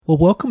Well,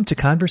 welcome to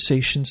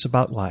Conversations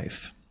About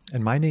Life.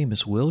 And my name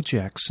is Will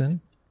Jackson,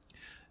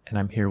 and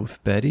I'm here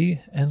with Betty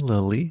and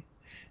Lilly,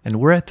 and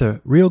we're at the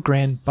Rio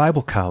Grande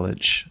Bible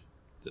College,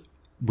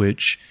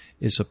 which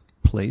is a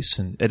place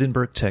in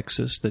Edinburgh,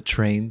 Texas, that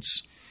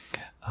trains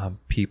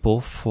people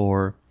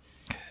for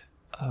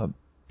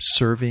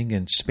serving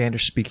in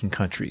Spanish-speaking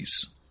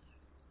countries.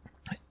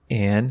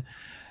 And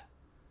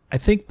I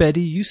think, Betty,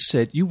 you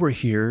said you were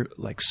here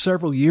like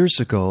several years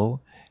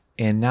ago,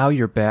 and now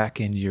you're back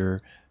and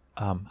your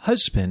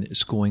husband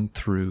is going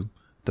through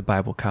the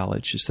Bible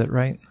College. Is that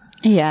right?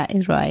 Yeah,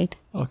 it's right.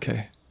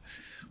 Okay.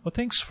 Well,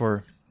 thanks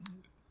for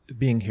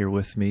being here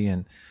with me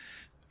and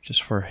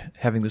just for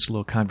having this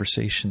little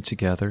conversation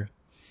together.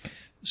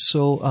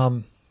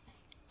 So,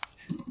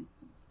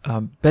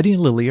 Betty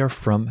and Lilly are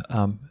from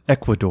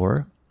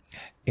Ecuador,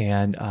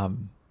 and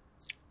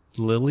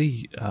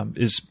Lilly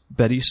is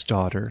Betty's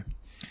daughter.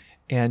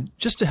 And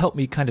just to help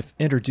me kind of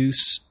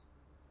introduce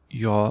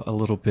y'all a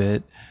little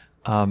bit,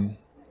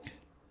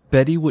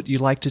 Betty, would you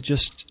like to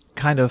just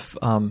kind of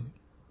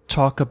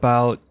talk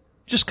about,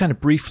 just kind of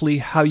briefly,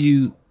 how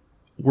you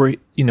were,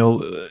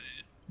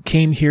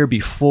 came here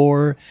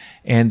before,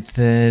 and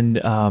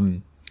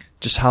then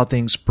just how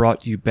things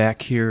brought you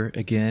back here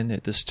again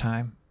at this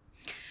time?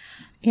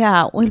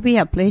 Yeah, it will be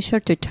a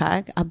pleasure to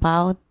talk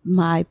about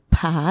my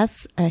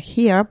past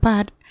here,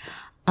 but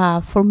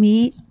for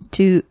me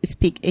to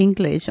speak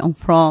English on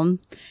from,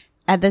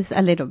 that's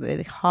a little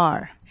bit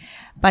hard.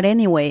 But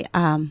anyway,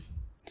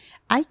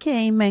 I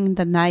came in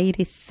the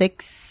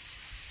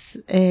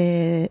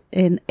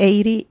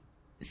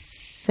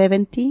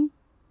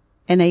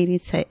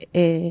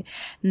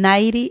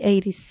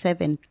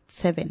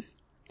 1987.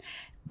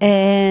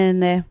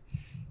 And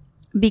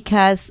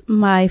because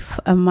my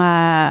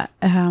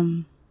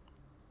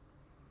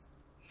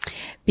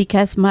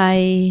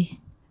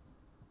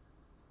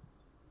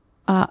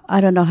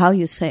I don't know how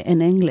you say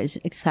in English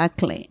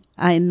exactly.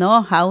 I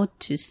know how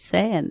to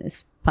say in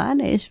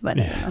Spanish, but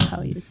I don't know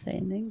how you say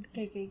in English.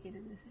 ¿Qué quieres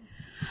decir?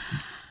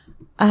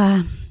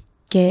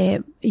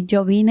 Que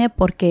yo vine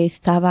porque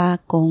estaba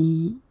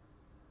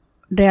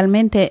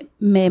realmente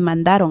me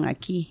mandaron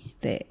aquí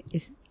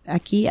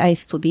a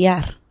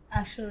estudiar.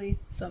 Actually,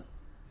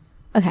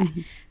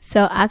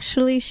 so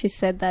actually she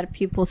said that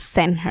people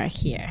sent her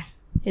here.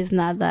 It's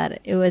not that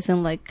it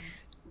wasn't like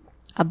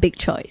a big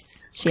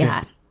choice she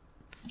had.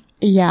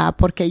 Ya,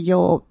 porque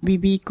yo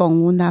viví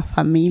con una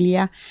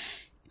familia,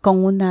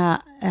 con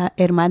una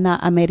hermana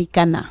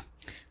americana.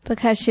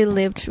 Because she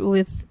lived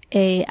with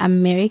a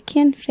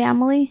American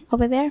family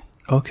over there.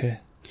 Okay.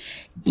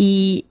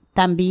 Y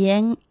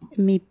también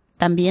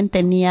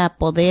tenía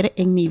poder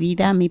en mi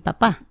vida mi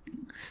papá.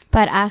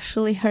 But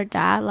actually her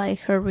dad,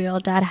 like her real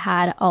dad,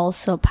 had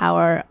also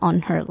power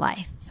on her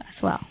life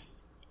as well.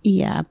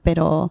 Ya,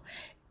 pero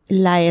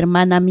la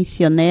hermana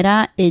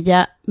misionera,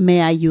 ella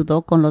me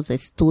ayudó con los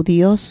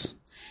estudios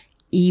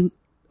y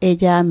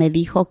ella me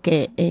dijo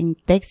que en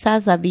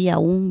Texas había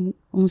un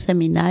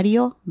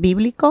seminario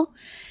bíblico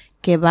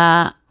que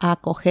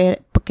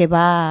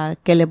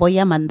que le voy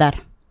a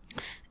mandar.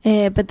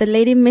 But the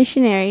lady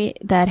missionary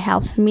that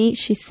helped me,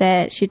 she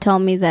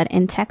told me that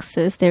in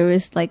Texas there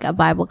was like a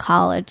Bible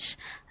college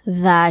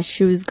that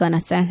she was gonna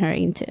send her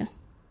into.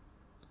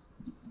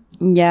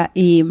 Ya,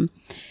 y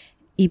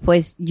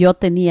pues yo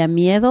tenía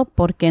miedo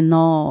porque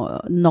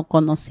no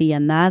conocía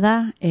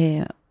nada.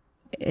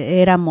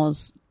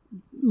 Éramos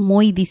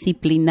muy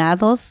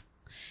disciplinados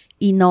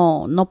y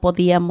no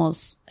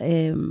podíamos,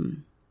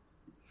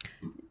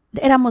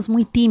 éramos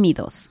muy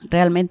tímidos.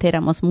 Realmente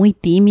éramos muy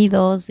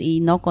tímidos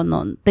y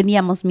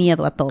teníamos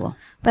miedo a todo.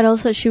 But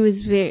also she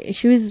was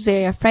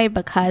very afraid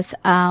because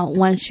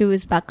when she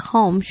was back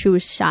home, she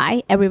was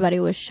shy. Everybody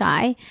was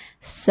shy.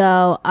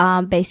 So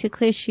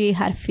basically she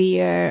had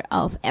fear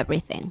of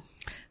everything.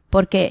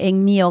 Porque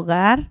en mi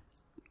hogar,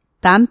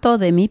 tanto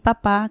de mi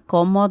papá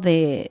como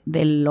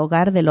del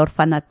hogar del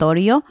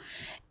orfanatorio,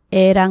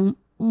 eran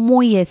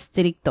muy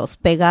estrictos,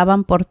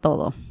 pegaban por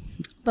todo.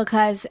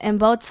 Because in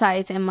both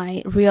sides, in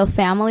my real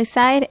family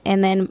side,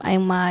 and then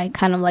in my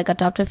kind of like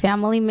adopted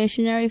family,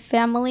 missionary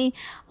family,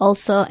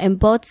 also in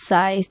both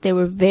sides, they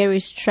were very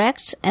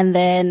strict, and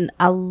then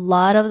a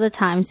lot of the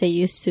times they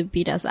used to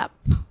beat us up.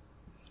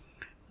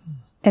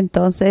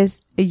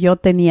 Entonces, yo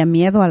tenía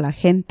miedo a la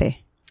gente.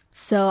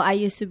 So I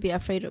used to be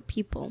afraid of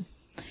people.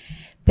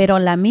 Pero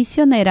la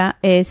misionera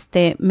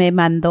me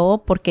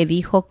mandó porque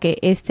dijo que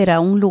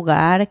era un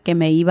lugar que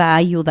me iba a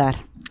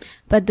ayudar.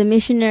 But the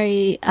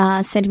missionary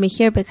sent me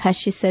here because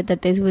she said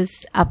that this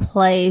was a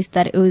place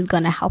that it was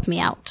going to help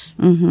me out.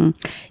 Uh-huh.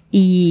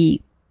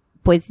 Y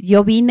pues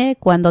yo vine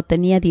cuando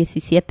tenía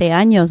 17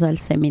 años al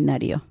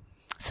seminario.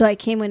 So I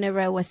came whenever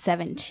I was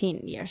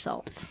 17 years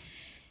old.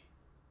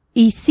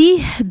 Y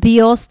sí,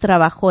 Dios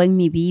trabajó en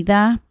mi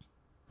vida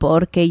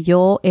porque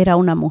yo era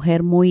una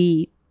mujer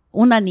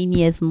una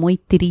niñez muy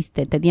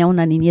triste, tenía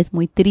una niñez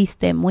muy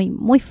triste,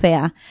 muy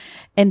fea.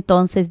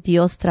 Entonces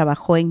Dios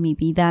trabajó en mi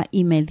vida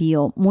y me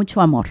dio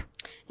mucho amor.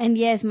 And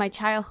yes, my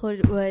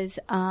childhood was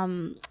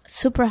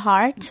super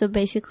hard. So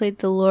basically,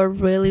 the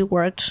Lord really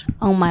worked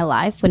on my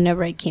life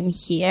whenever I came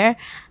here.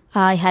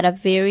 I had a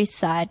very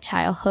sad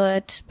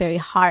childhood, very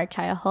hard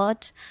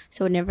childhood.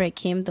 So whenever I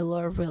came, the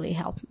Lord really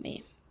helped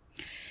me.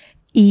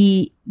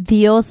 Y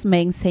Dios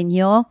me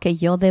enseñó que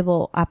yo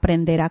debo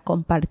aprender a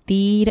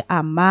compartir,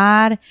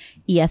 amar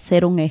y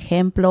hacer un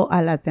ejemplo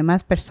a las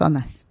demás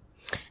personas.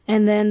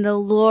 And then the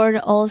Lord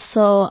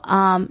also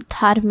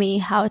taught me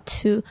how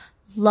to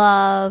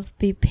love,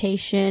 be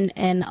patient,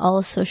 and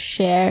also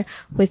share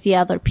with the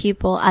other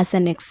people as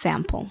an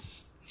example.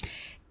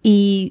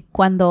 Y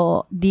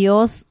cuando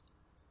Dios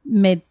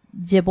me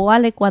llevó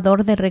al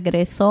Ecuador de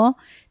regreso,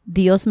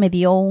 Dios me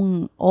dio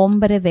un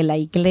hombre de la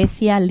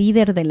iglesia,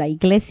 líder de la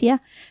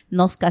iglesia,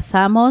 nos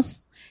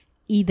casamos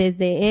y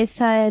desde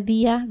ese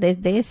día,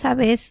 desde esa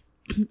vez,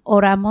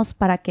 oramos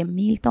para que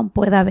Milton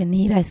pueda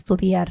venir a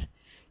estudiar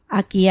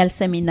aquí al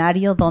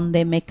seminario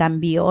donde me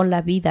cambió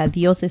la vida.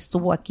 Dios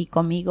estuvo aquí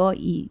conmigo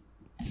y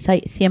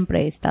siempre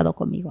ha estado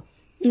conmigo.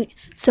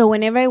 So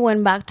whenever I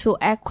went back to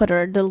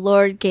Ecuador, the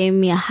Lord gave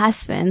me a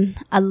husband,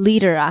 a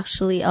leader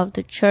actually of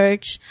the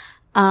church.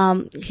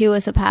 He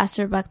was a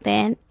pastor back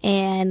then.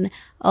 And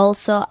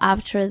also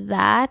after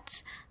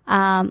that,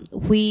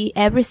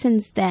 ever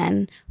since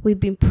then, we've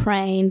been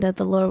praying that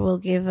the Lord will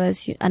give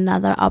us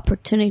another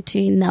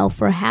opportunity now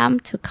for him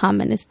to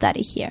come and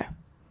study here.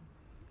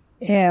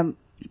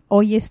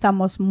 Hoy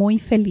estamos muy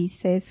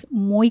felices,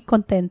 muy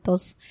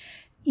contentos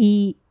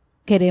y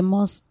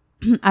queremos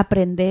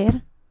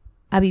aprender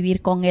a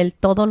vivir con Él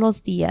todos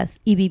los días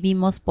y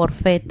vivimos por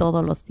fe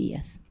todos los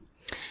días.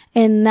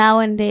 And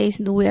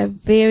nowadays, we are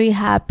very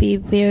happy,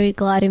 very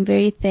glad, and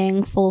very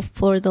thankful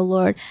for the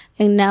Lord.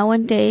 And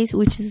nowadays,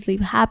 we just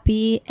live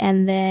happy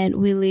and then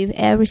we live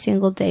every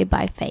single day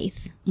by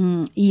faith.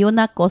 Y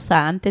una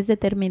cosa, antes de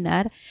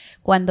terminar,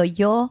 cuando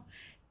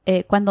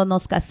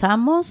nos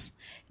casamos,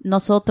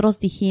 nosotros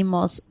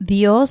dijimos,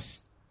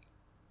 Dios,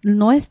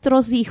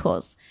 nuestros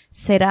hijos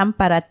serán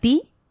para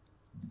ti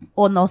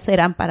o no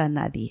serán para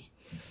nadie.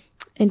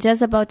 And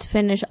just about to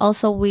finish,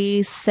 also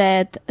we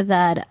said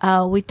that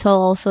we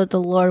told also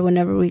the Lord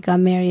whenever we got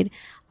married,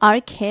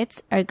 our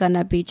kids are going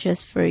to be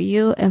just for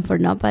you and for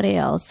nobody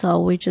else. So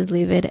we just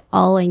leave it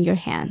all in your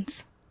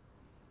hands.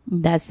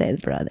 That's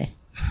it, brother.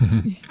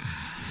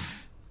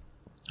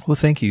 Well,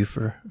 thank you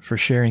for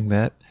sharing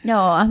that. No,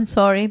 I'm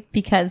sorry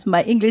because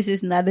my English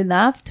is not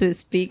enough to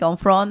speak on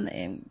front.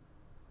 And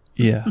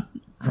yeah,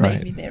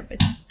 right. Maybe nervous.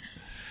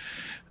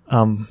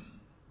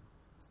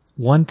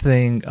 One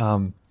thing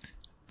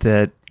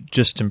that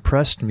just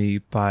impressed me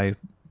by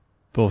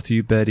both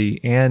you, Betty,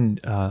 and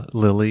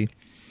Lily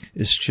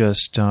is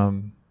just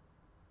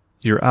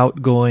your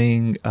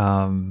outgoing,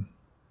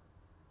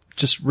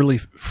 just really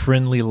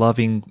friendly,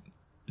 loving,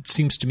 it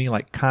seems to me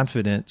like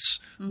confidence,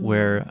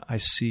 where I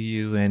see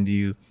you and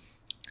you,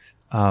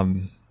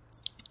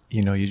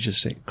 you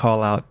just say,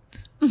 call out,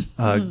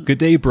 good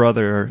day,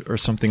 brother, or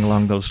something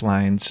along those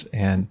lines.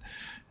 And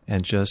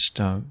just,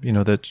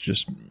 that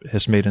just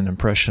has made an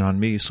impression on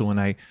me. So when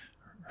I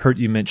heard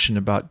you mention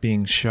about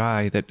being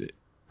shy, that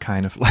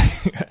kind of like,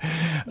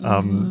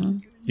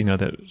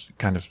 that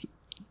kind of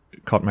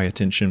caught my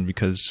attention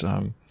because,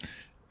 I'm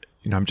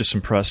just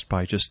impressed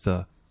by just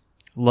the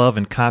love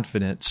and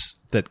confidence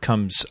that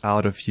comes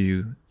out of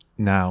you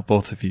now.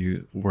 Both of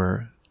you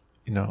were,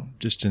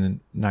 just in a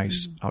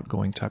nice,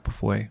 outgoing type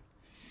of way.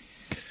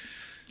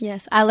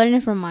 Yes, I learned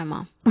it from my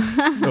mom.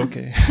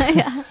 Okay.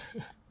 Yeah.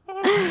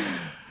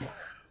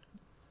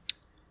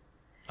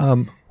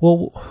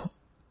 Well,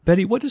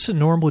 Betty, what does a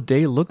normal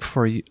day look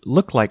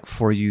like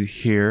for you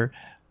here,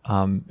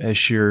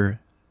 as you're,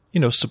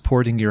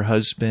 supporting your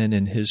husband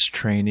and his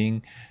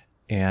training?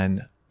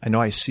 And I know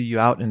I see you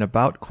out and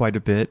about quite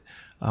a bit.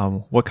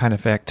 What kind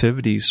of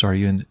activities are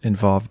you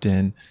involved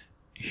in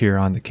here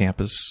on the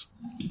campus?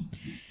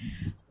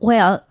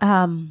 Well,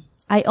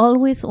 I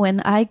always, when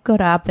I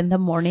got up in the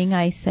morning,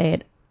 I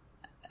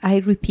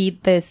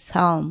repeat the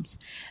Psalms.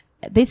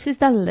 This is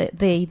the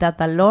day that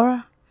the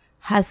Lord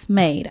has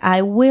made.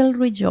 I will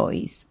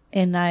rejoice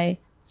and I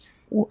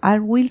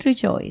will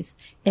rejoice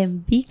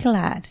and be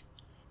glad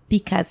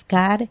because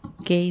God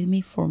gave me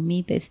for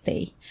me this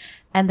day.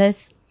 And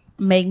this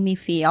make me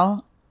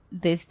feel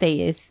this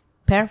day is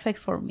perfect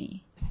for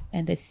me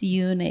and it's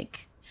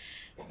unique.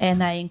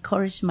 And I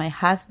encourage my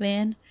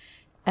husband,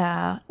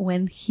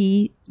 when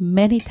he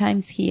many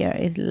times here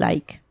is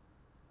like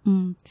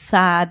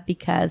sad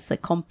because the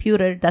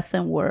computer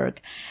doesn't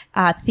work,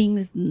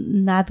 things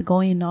not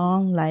going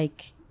on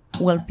like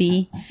will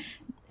be,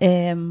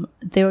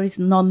 there is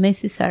not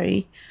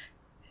necessary.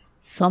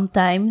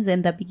 Sometimes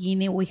in the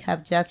beginning we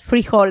have just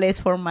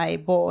frijoles for my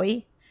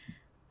boy,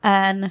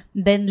 and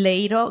then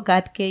later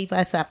God gave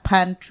us a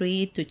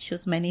pantry to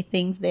choose many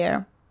things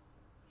there.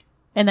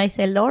 And I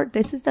said, Lord,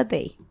 this is the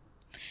day.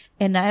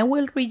 And I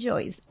will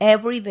rejoice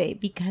every day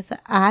because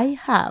I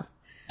have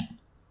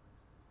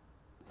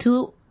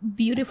two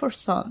beautiful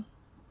sons.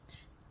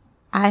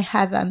 I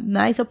had a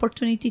nice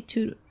opportunity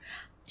to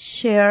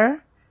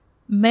share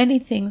many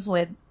things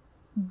with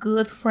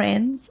good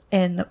friends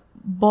and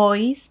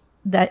boys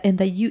and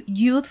the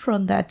youth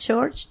from that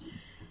church,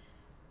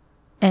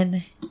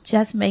 and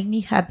just make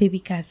me happy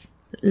because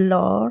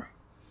Lord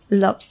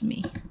loves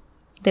me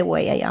the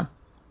way I am.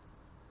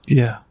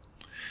 Yeah,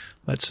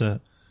 that's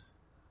a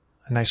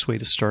nice way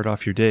to start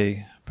off your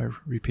day by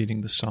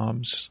repeating the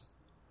Psalms.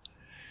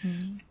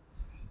 Mm-hmm.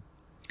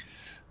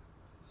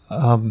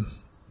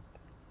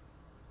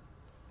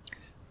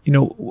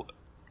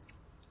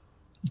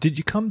 Did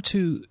you come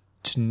to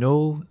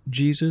know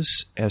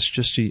Jesus as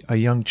just a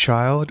young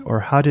child, or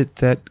how did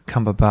that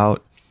come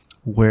about,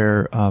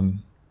 where a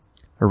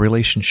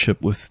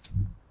relationship with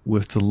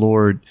the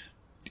Lord,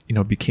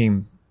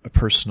 became a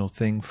personal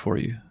thing for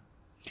you?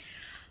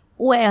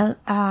 Well,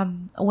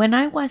 when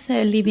I was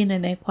living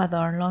in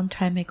Ecuador a long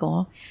time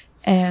ago,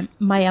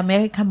 my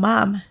American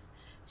mom,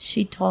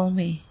 she told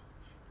me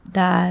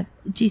that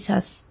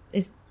Jesus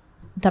is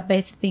the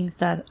best things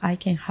that I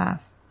can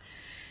have.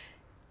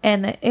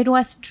 And it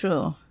was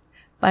true.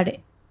 But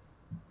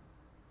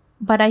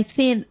I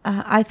think,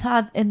 I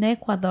thought in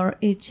Ecuador,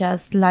 it's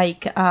just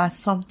like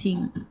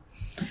something,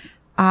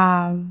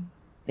 a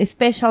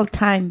special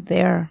time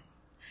there.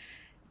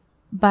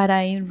 But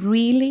I'm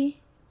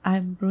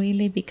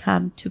really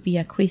become to be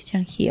a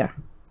Christian here.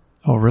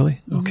 Oh,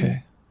 really?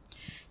 Okay.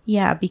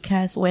 Yeah,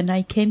 because when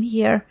I came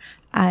here,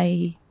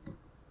 I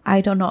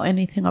don't know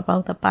anything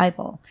about the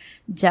Bible.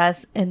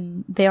 Just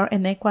there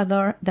in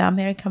Ecuador, the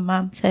American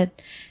mom said,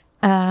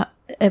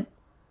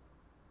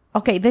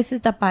 okay, this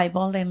is the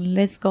Bible, and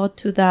let's go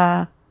to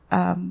the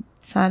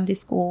Sunday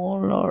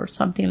school or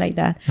something like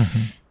that.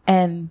 Mm-hmm.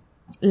 And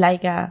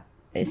like a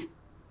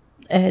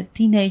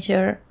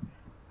teenager,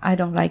 I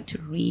don't like to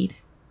read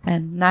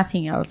and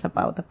nothing else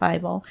about the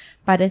Bible.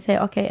 But I say,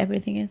 okay,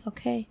 everything is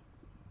okay.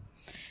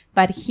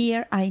 But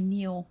here I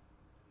knew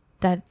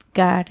that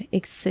God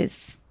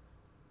exists,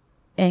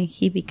 and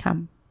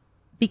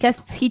because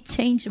he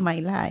changed my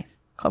life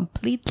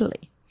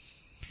completely.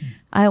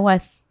 I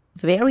was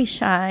very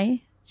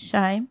shy,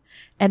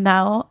 and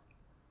now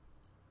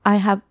I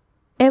have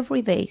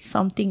every day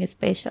something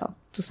special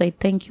to say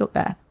thank you,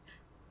 God.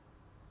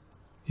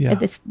 Yeah.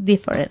 It is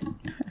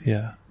different.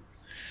 Yeah.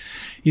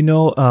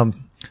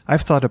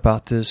 I've thought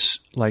about this,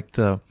 like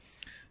the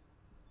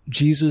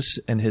Jesus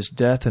and his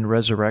death and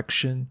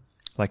resurrection,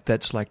 like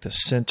that's like the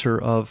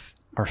center of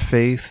our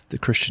faith, the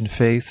Christian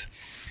faith.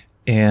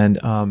 And,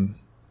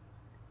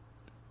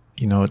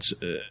 it's,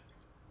 and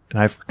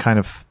I've kind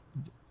of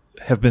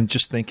have been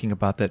just thinking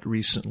about that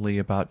recently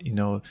about,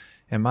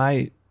 am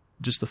I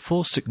just the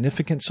full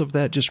significance of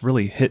that just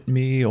really hit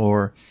me,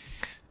 or,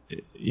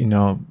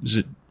 is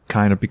it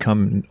kind of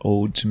become an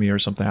ode to me or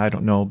something? I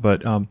don't know.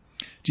 But,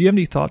 do you have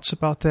any thoughts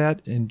about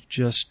that? And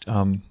just,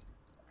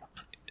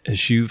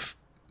 as you've,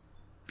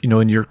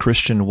 in your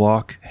Christian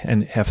walk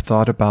and have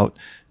thought about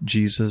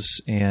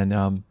Jesus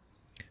and,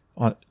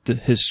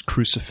 his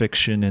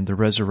crucifixion and the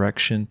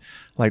resurrection,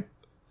 like,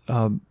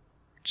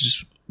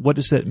 just what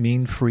does that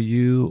mean for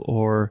you?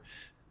 Or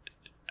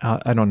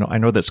I don't know. I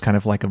know that's kind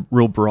of like a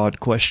real broad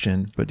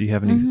question, but do you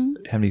have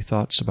any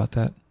thoughts about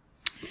that?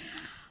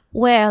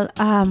 Well,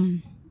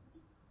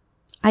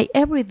 I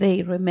every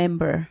day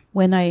remember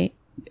when I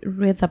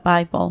read the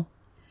Bible,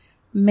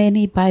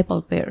 many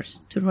Bible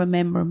verses to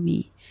remember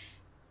me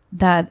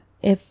that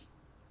if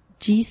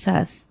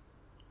Jesus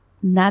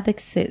not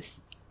exists,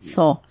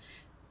 so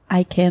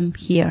I came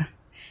here,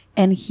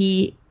 and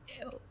he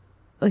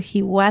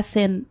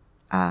wasn't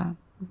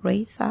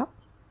raised up,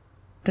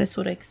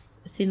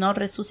 sino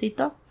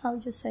resucitó. How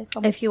you say?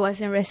 If he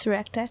wasn't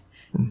resurrected.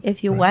 If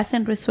he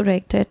wasn't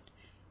resurrected,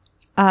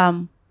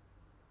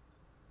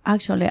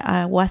 actually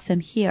I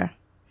wasn't here.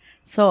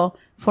 So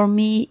for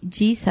me,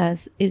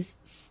 Jesus is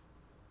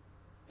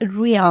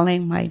real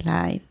in my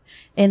life,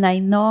 and I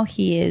know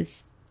he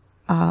is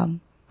a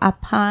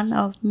part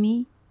of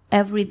me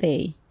every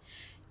day,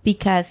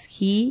 because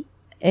he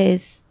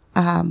is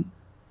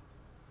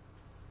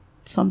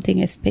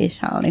something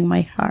special in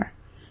my heart.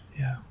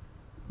 Yeah.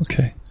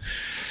 Okay.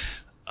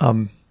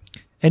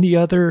 Any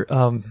other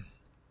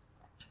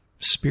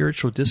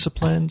spiritual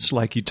disciplines,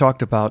 like you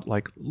talked about,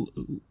 like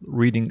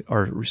reading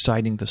or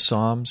reciting the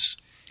Psalms?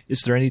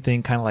 Is there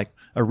anything kind of like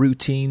a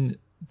routine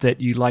that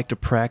you like to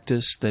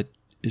practice that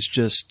is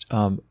just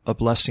a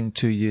blessing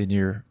to you in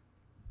your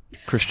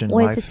Christian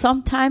life?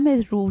 Sometimes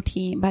it's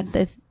routine,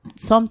 but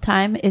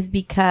sometimes it's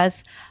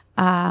because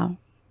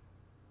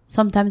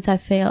sometimes I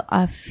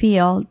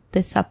feel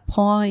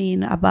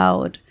disappointed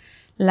about,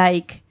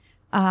 like,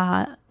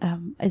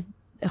 it's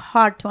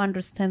hard to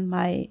understand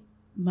my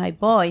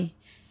boy,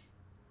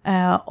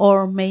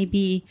 or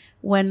maybe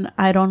when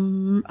I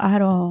don't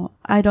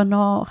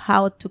know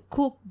how to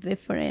cook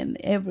different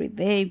every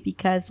day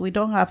because we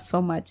don't have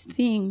so much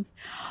things,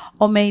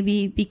 or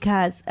maybe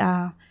because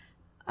I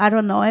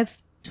don't know if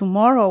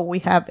tomorrow we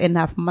have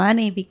enough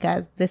money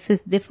because this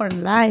is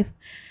different life.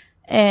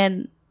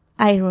 And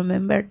I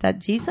remember that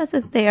Jesus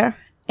is there,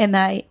 and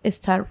I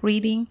start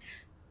reading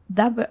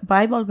the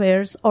Bible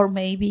verse, or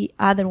maybe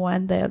other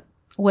one that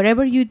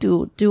whatever you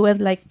do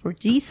it like for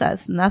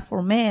Jesus, not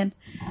for man.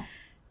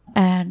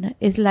 And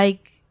it's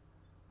like,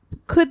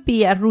 could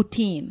be a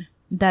routine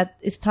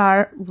that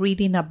start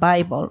reading a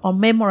Bible or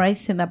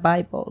memorizing a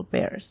Bible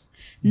verse,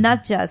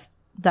 not just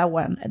that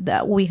one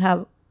that we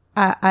have.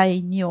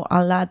 I knew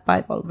a lot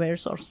Bible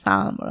verse or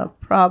Psalm or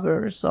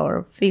Proverbs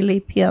or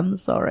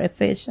Philippians or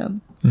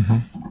Ephesians.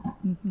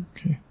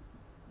 Okay.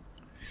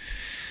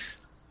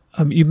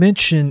 You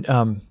mentioned,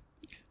 a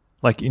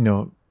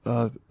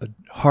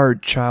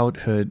hard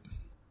childhood.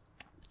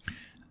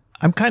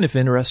 I'm kind of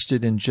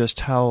interested in just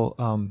how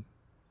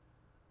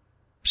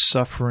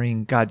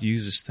suffering, God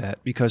uses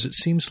that, because it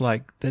seems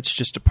like that's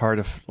just a part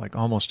of like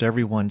almost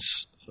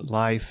everyone's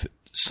life,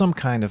 some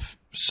kind of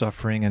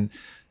suffering, and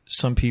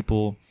some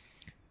people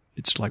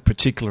it's like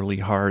particularly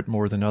hard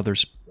more than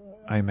others,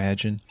 I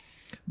imagine.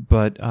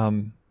 But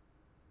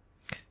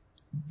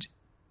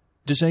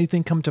does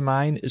anything come to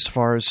mind as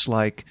far as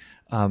like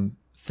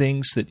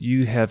things that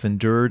you have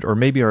endured or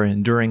maybe are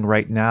enduring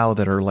right now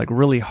that are like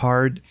really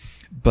hard,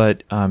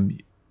 but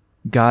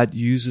God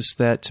uses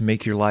that to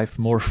make your life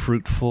more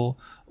fruitful,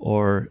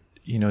 or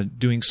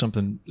doing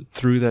something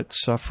through that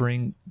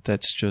suffering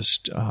that's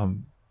just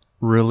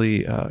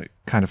really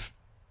kind of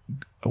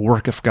a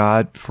work of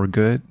God for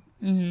good?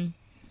 Mm-hmm.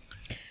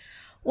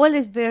 Well,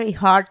 it's very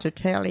hard to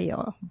tell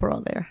you,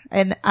 brother,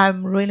 and I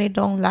really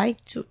don't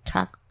like to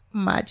talk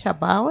much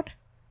about,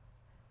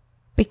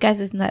 because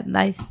it's not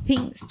nice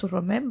things to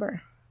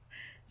remember.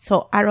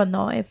 So I don't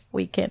know if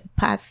we can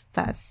pass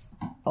that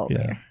over.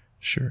 Yeah,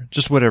 sure.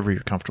 Just whatever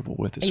you're comfortable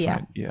with is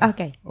fine. Yeah.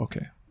 Okay.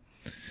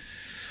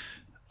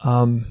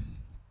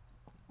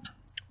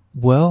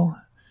 Well,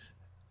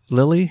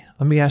 Lily,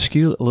 let me ask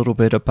you a little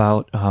bit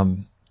about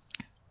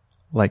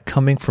like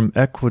coming from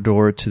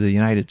Ecuador to the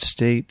United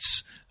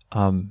States.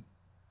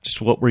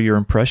 Just what were your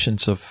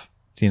impressions of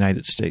the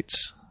United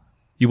States?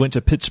 You went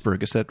to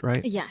Pittsburgh, is that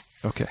right? Yes.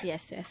 Okay.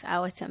 Yes. I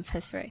was in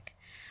Pittsburgh.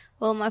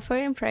 Well, my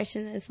first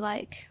impression is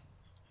like,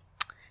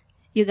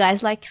 you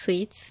guys like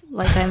sweets,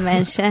 like I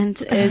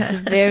mentioned. It's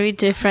very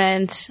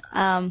different.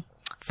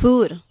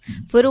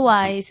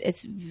 Food-wise,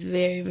 it's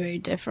very, very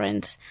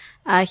different.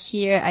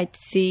 Here, I'd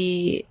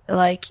see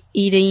like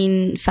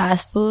eating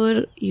fast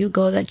food, you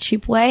go the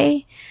cheap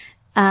way.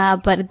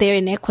 But there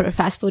in Ecuador,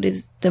 fast food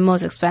is the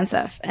most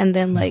expensive. And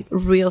then like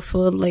real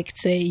food, like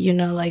say,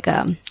 like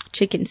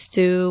chicken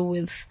stew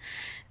with,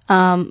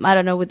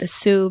 with the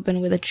soup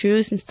and with the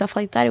juice and stuff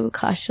like that, it would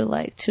cost you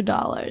like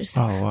 $2.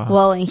 Oh, wow.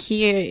 Well, in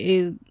here,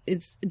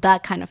 it's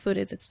that kind of food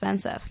is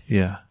expensive.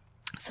 Yeah.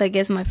 So I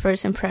guess my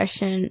first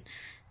impression,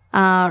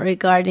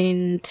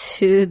 regarding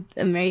to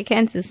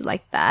Americans is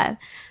like that.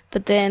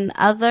 But then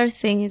other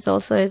thing is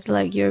also is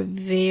like you're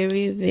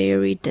very,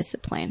 very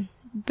disciplined.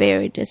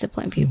 Very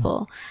disciplined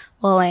people.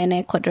 Well, in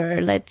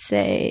Ecuador, let's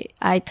say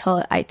I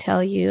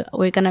tell you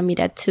we're gonna meet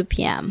at 2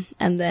 p.m.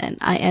 and then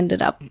I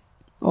ended up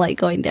like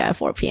going there at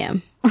 4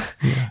 p.m.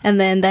 Yeah. And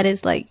then that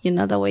is like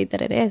the way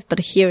that it is. But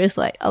here is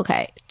like,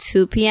 okay,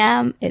 2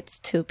 p.m. it's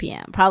 2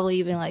 p.m. Probably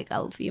even like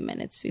a few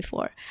minutes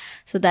before.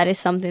 So that is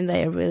something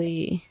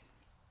that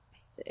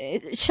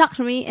it shocked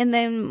me, and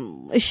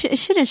then it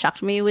shouldn't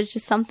shock me. It was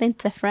just something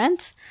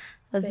different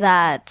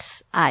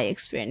that I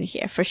experienced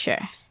here for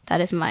sure.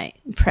 That is my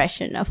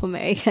impression of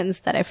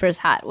Americans that I first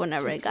had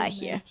whenever I got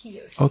here.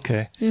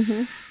 Okay.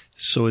 Mm-hmm.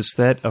 So is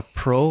that a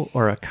pro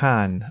or a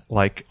con?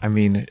 Like, I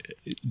mean,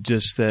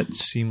 does that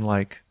seem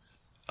like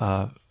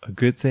a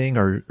good thing,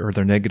 or are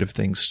there negative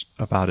things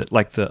about it?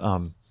 Like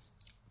the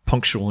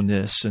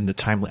punctualness and the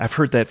timely. I've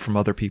heard that from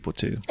other people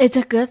too. It's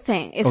a good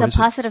thing. It's a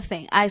positive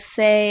thing. I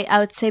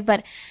would say,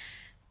 but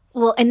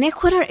well, in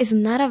Ecuador is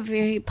not a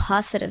very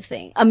positive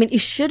thing. I mean,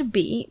 it should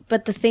be,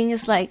 but the thing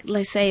is like,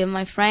 let's say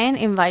my friend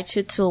invites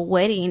you to a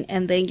wedding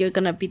and then you're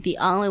going to be the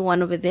only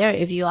one over there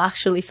if you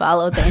actually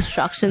follow the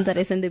instructions that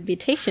is in the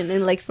invitation.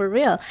 And like for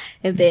real,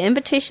 if the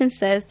invitation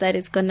says that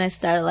it's going to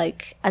start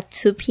like at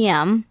 2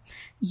 p.m.,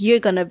 you're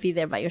going to be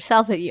there by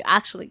yourself if you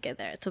actually get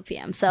there at 2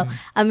 p.m. So,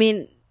 I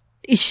mean,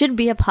 it should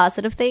be a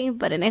positive thing,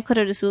 but in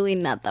Ecuador, it's really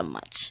not that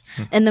much.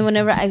 And then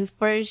whenever I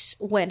first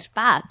went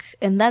back,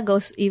 and that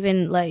goes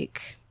even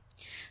like,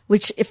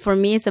 which for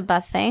me is a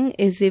bad thing,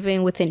 is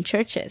even within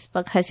churches,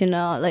 because,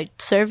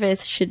 like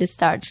service should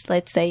start,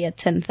 let's say at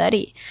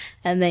 10:30.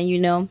 And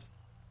then,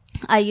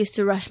 I used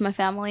to rush my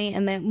family,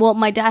 and then, well,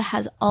 my dad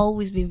has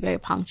always been very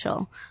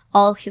punctual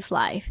all his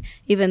life,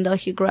 even though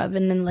he grew up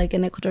in like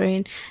an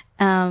Ecuadorian,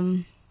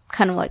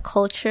 kind of like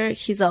culture.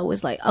 He's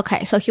always like,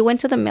 okay, so he went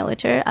to the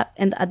military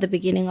at the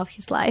beginning of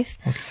his life.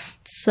 Okay.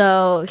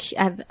 So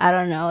I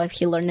don't know if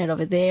he learned it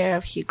over there,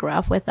 if he grew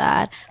up with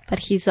that, but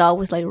he's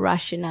always like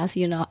rushing us,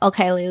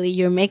 okay, Lily,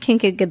 you're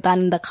making it get done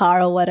in the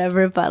car or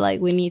whatever, but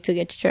like we need to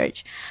get to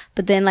church.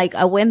 But then like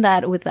I went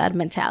with that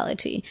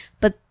mentality,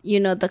 but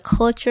the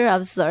culture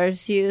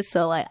observes you.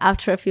 So like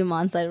after a few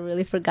months, I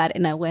really forgot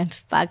and I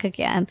went back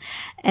again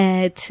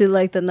to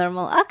like the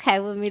normal,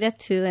 okay, we'll meet at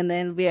 2 and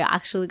then we're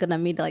actually going to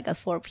meet like at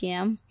 4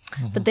 p.m.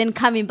 Mm-hmm. But then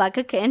coming back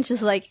again,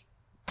 just like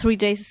 3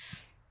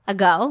 days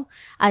ago,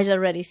 I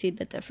already see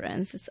the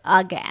difference. It's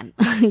again,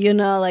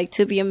 like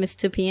 2 p.m. is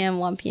 2 p.m.,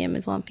 1 p.m.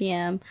 is 1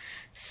 p.m.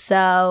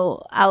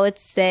 So I would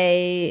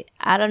say,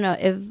 I don't know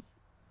if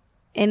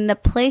in the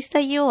place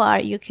that you are,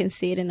 you can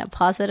see it in a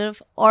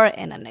positive or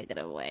in a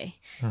negative way.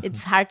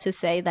 It's hard to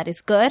say that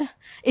it's good.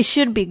 It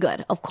should be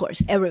good, of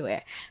course,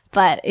 everywhere,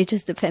 but it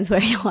just depends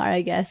where you are,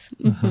 I guess.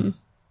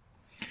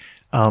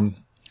 I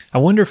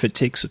wonder if it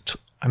takes it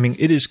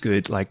is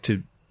good, like,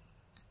 to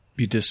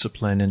be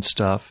disciplined and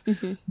stuff,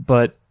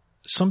 but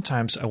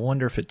sometimes I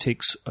wonder if it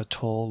takes a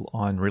toll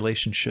on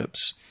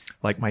relationships.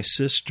 Like my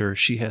sister,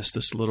 she has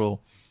this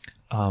little,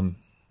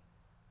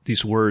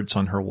 these words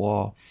on her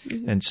wall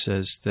and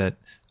says that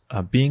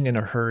being in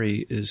a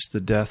hurry is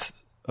the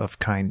death of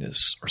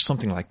kindness or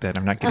something like that.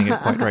 I'm not getting it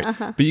quite right,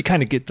 but you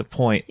kind of get the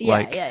point.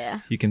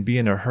 You can be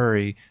in a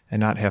hurry and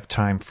not have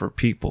time for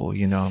people,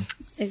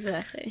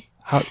 Exactly.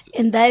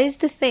 And that is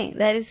the thing.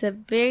 That is a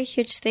very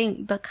huge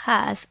thing,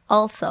 because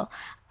also,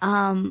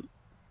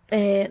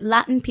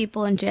 Latin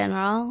people in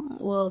general,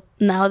 well,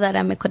 now that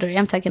I'm Ecuadorian,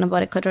 I'm talking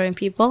about Ecuadorian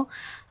people,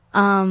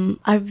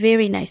 are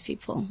very nice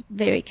people,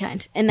 very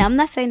kind. And I'm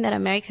not saying that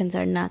Americans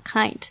are not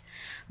kind,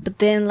 but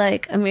then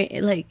like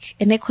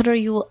in Ecuador,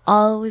 you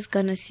always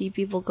gonna see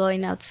people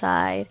going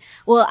outside.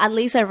 Well, at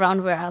least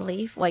around where I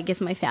live. Well, I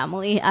guess my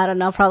family, I don't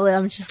know, probably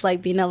I'm just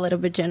like being a little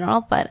bit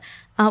general, but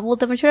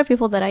the majority of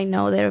people that I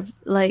know, they're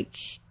like,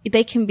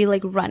 they can be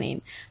like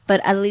running,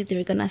 but at least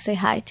they're gonna say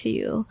hi to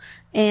you.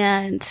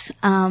 And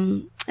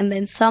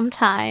then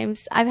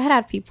sometimes I've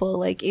had people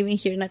like even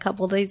here in a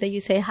couple of days that you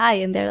say hi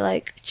and they're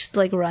like just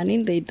like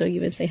running. They don't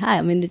even say hi.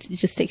 I mean, it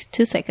just takes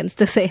 2 seconds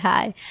to say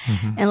hi,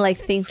 and like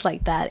things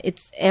like that.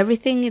 It's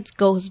everything. It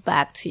goes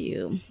back to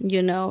you.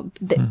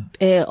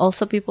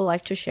 Also, people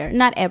like to share.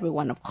 Not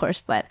everyone, of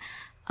course, but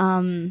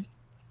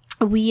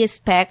we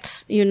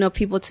expect,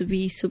 people to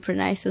be super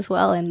nice as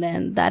well. And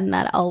then that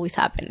not always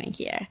happening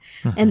here.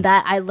 And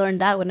that I learned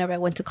that whenever I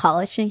went to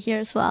college in here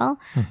as well.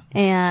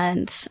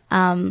 And,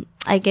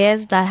 I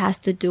guess that has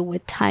to do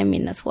with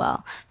timing as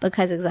well,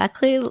 because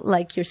exactly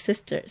like your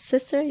sister,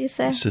 you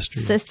said?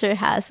 Sister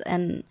has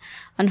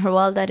on her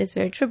wall, that is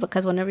very true,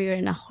 because whenever you're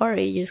in a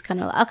hurry, you're just kind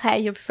of like, okay,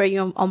 you prefer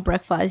your own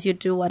breakfast, you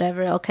do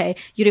whatever, okay,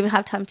 you don't even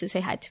have time to say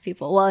hi to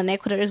people. Well, in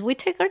Ecuador, we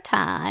take our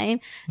time.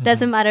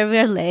 Doesn't matter if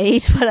we're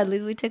late, but at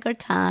least we take our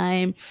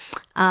time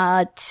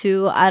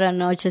to, I don't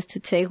know, just to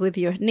take with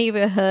your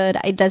neighborhood.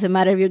 It doesn't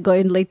matter if you're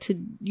going late to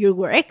your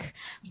work,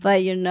 but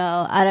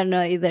I don't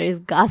know, either it's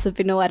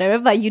gossiping or whatever,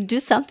 but you do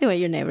something with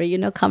your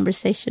neighbor,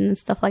 conversation and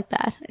stuff like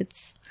that.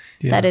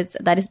 That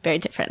is very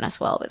different as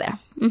well over there.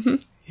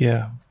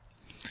 Yeah.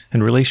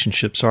 And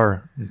relationships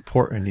are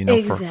important,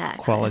 Exactly. for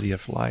quality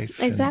of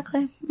life.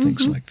 Exactly. And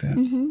things like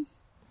that.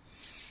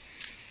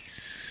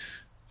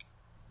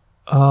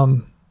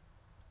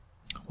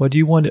 What do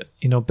you want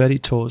to, Betty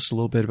told us a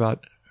little bit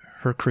about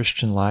her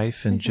Christian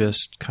life and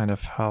just kind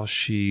of how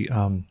she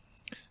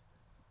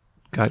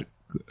got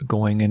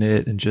going in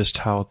it and just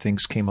how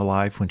things came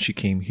alive when she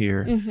came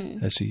here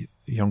as a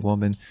young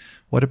woman.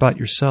 What about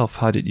yourself?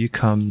 How did you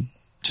come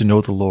to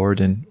know the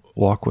Lord and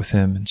walk with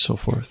Him and so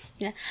forth?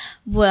 Yeah.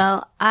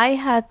 Well, I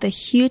had the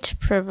huge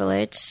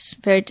privilege,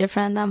 very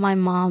different than my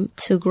mom,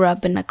 to grow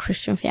up in a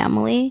Christian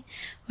family,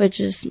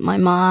 which is my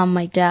mom,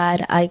 my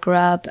dad. I grew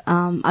up,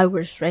 I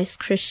was raised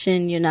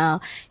Christian,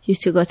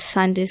 used to go to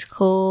Sunday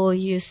school,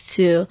 used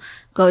to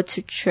go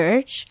to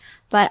church.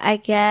 But I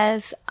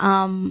guess,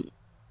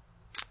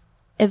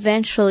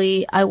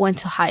 eventually I went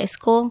to high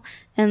school,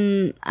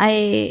 and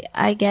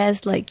I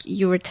guess like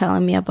you were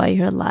telling me about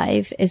your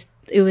life,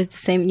 it was the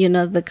same,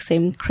 the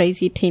same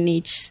crazy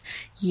teenage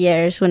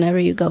years whenever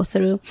you go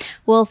through.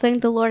 Well,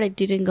 thank the Lord I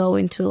didn't go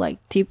into like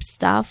deep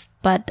stuff,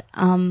 but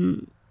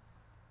the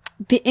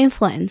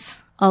influence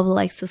of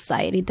like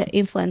society, the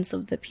influence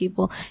of the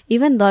people,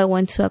 even though I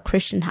went to a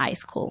Christian high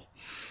school,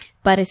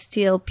 but it's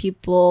still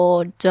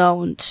people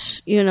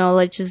don't,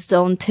 just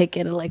don't take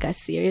it like as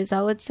serious,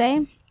 I would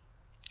say.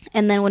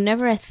 And then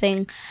whenever I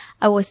think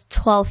I was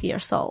 12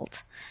 years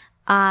old,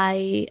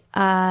 I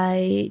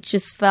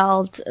just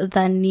felt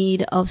the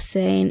need of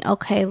saying,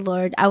 okay,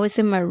 Lord, I was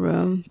in my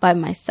room by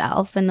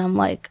myself and I'm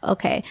like,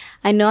 okay,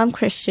 I know I'm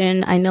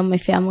Christian. I know my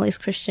family is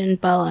Christian,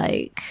 but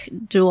like,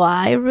 do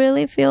I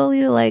really feel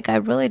you? Like, I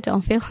really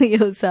don't feel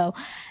you. So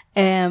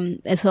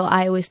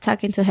I was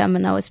talking to Him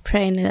and I was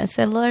praying and I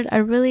said, Lord,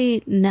 I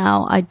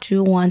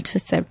do want to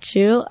accept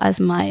you as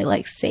my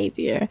like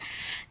savior.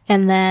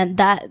 And then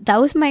that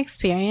was my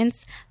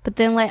experience. But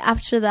then like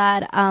after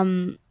that,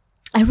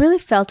 I really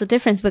felt a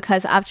difference,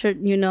 because after,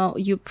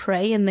 you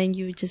pray and then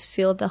you just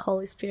feel the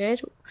Holy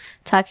Spirit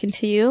talking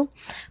to you.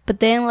 But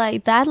then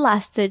like that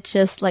lasted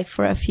just like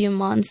for a few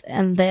months,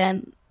 and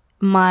then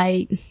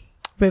my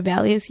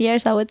rebellious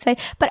years, I would say.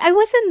 But I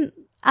wasn't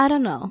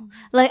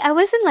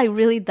like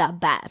really that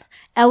bad.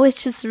 I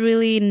was just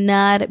really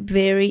not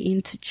very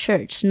into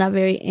church, not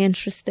very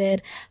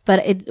interested,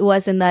 but it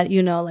wasn't that,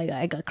 like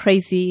I got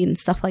crazy and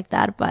stuff like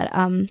that. But,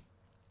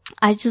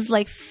 I just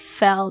like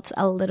felt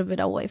a little bit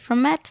away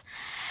from it.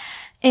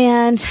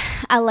 And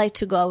I like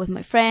to go out with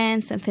my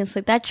friends and things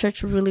like that.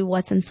 Church really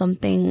wasn't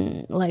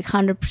something like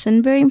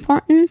 100% very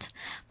important.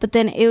 But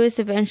then it was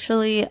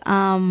eventually,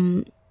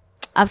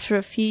 after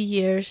a few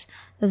years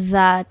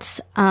that,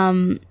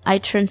 I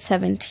turned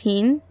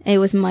 17. It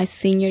was my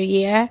senior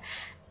year.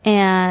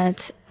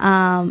 And,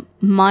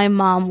 my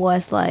mom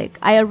was like,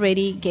 I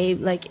already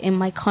gave, like, in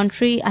my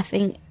country, I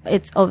think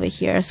it's over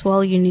here as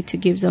well. You need to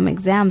give some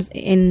exams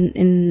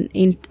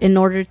in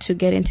order to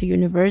get into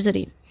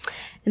university.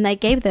 And I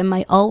gave them,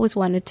 I always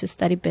wanted to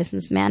study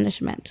business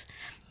management.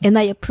 And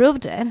I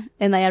approved it.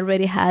 And I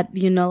already had,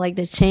 like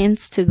the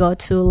chance to go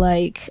to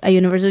like a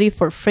university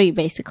for free,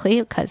 basically.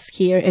 Because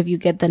here, if you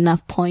get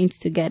enough points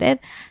to get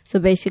it. So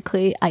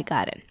basically, I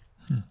got it.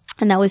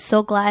 And I was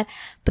so glad.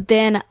 But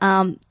then,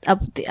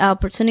 the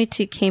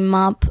opportunity came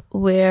up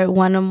where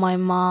one of my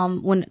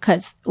mom,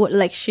 cause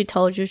like she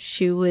told you,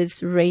 she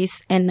was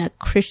raised in a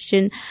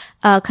Christian,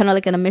 kind of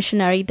like in a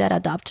missionary that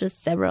adopted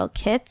several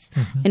kids.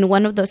 Mm-hmm. And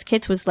one of those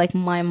kids was like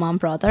my mom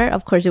brother.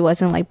 Of course, it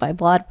wasn't like by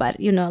blood, but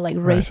like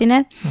raising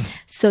it. Mm-hmm.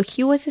 So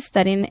he was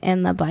studying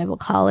in the Bible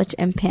college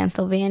in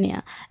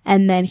Pennsylvania.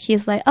 And then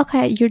he's like,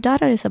 okay, your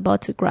daughter is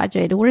about to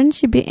graduate. Wouldn't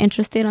she be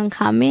interested in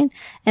coming?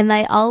 And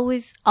I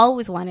always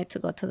wanted to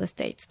go to the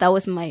States. That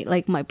was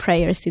my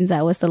prayer since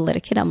I was a little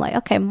kid. I'm like,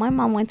 okay, my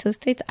mom went to the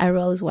States. I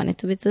always wanted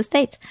to be to the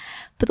States.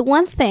 But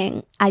one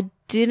thing, I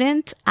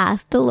didn't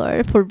ask the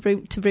Lord to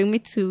bring me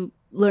to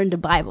learn the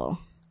Bible.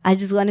 I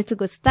just wanted to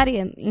go study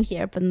in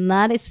here, but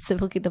not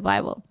specifically the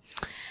Bible.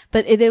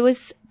 But it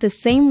was the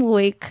same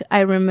week, I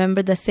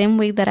remember the same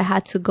week that I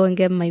had to go and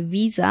get my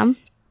visa.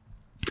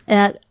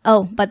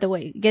 By the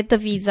way, get the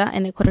visa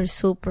in Ecuador is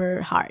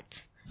super hard.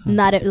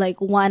 Not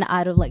like 1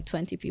 out of like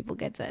 20 people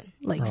gets it.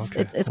 Like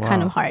it's wow.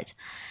 Kind of hard.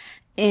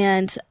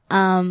 And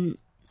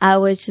I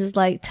was just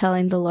like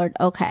telling the Lord,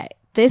 okay,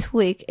 this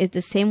week is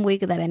the same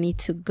week that I need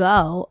to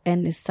go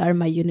and start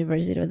my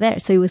university over there.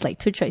 So it was like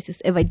two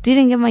choices. If I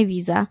didn't get my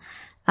visa,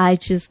 I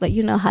just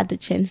had the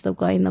chance of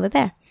going over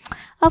there.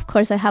 Of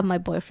course, I had my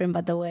boyfriend,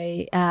 by the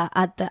way,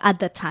 at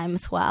the time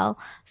as well.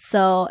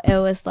 So it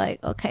was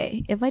like,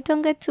 okay, if I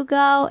don't get to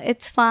go,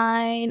 it's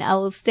fine. I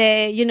will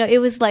stay. It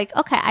was like,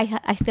 okay,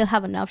 I still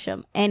have an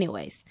option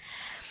anyways.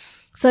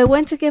 So I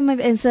went to get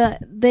and so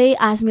they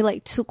asked me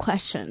like 2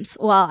 questions.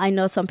 Well, I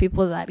know some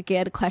people that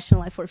get a question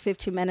like for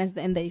 15 minutes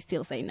and they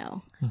still say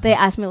no. Mm-hmm. They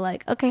asked me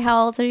like, okay,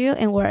 how old are you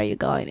and where are you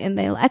going? And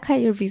they're like,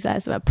 okay, your visa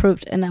is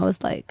approved. And I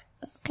was like,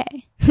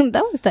 okay,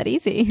 that was that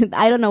easy.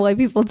 I don't know why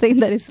people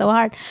think that it's so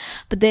hard.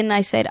 But then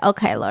I said,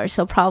 okay, Lord,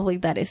 so probably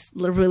that is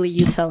really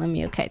you telling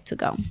me, okay, to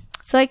go.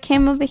 So I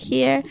came over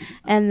here.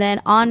 And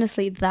then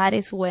honestly, that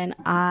is when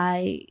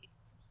I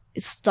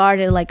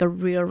started like a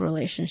real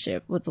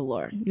relationship with the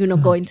Lord,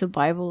 mm-hmm. Going to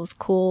Bible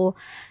school.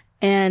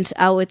 And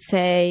I would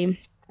say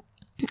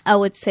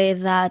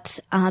that,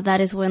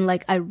 that is when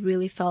like I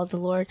really felt the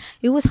Lord.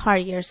 It was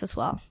hard years as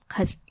well,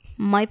 because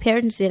my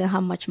parents didn't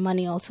have much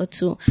money also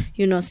to,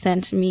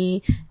 send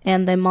me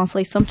and the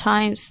monthly,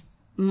 sometimes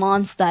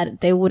months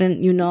that they wouldn't,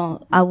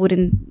 I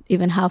wouldn't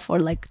even have for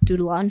like do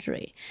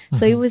laundry. Mm-hmm.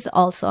 So it was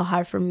also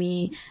hard for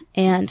me.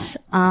 And,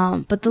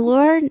 but the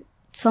Lord,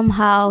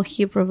 somehow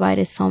he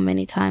provided so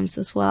many times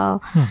as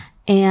well.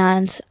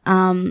 And,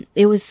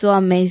 it was so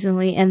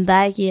amazingly, and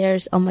that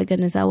years, oh my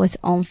goodness, I was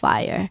on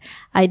fire.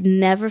 I'd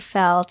never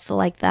felt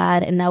like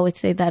that. And I would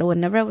say that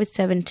whenever I was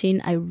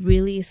 17, I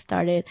really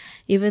started,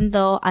 even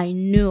though I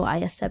knew I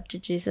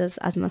accepted Jesus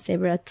as my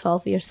savior at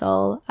 12 years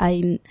old,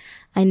 I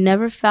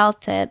never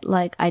felt it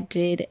like I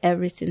did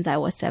ever since I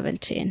was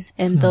 17.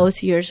 And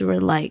those years were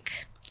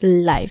like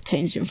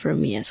life-changing for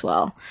me as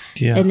well.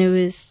 Yeah. And it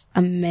was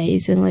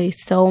amazingly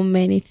so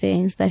many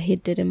things that he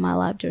did in my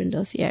life during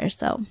those years.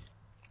 So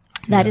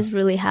that is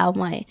really how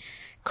my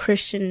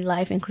Christian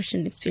life and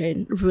Christian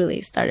experience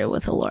really started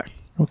with the Lord.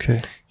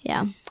 Okay.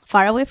 Yeah.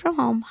 Far away from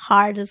home,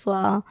 hard as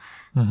well.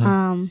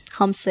 Mm-hmm.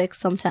 Homesick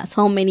sometimes,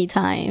 so many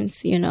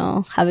times,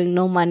 having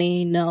no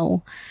money,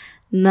 no,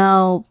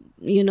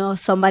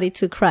 somebody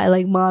to cry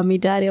like mommy,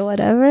 daddy, or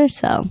whatever.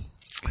 So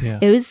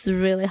it was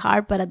really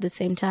hard, but at the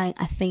same time,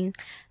 I think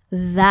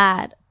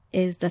that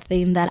is the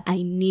thing that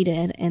I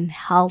needed and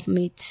helped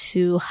me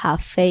to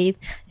have faith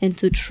and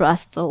to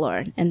trust the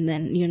Lord. And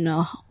then,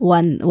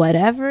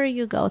 whatever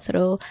you go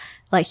through,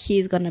 like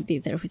he's going to be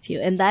there with you.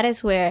 And that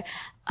is where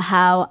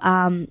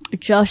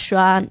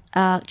Joshua,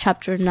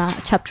 chapter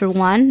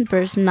 1,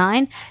 verse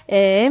 9,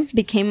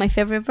 became my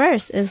favorite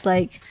verse. It's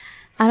like,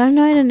 I don't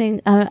know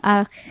anything.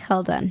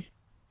 Hold on.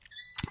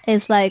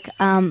 It's like,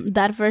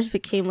 that verse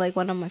became like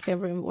one of my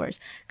favorite words.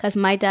 Cause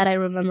my dad, I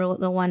remember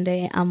the one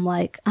day I'm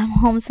like, I'm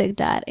homesick,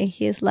 Dad. And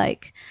he's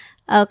like,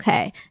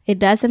 okay, it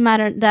doesn't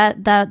matter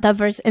that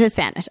verse in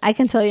Spanish. I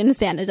can tell you in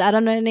Spanish. I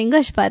don't know in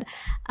English, but,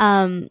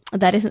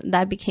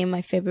 that became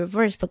my favorite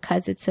verse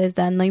because it says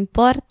that no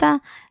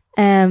importa,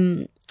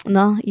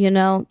 no,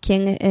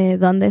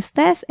 donde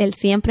estés, él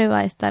siempre va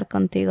a estar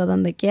contigo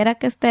donde quiera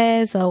que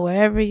estés or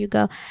wherever you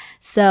go.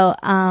 So,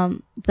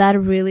 that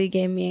really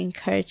gave me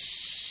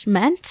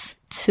encouragement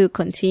to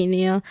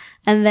continue.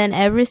 And then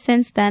ever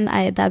since then,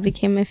 that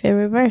became my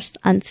favorite verse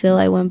until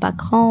I went back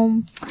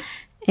home.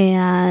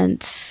 And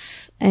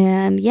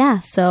yeah,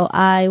 so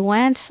I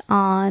went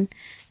on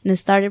and I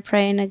started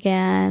praying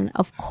again.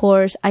 Of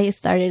course, I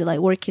started like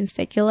working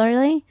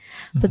secularly,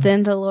 but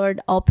then the Lord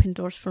opened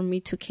doors for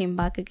me to came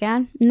back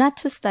again, not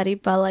to study,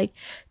 but like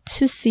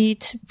to see,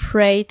 to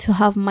pray, to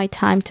have my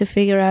time to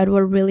figure out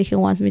what really He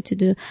wants me to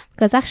do.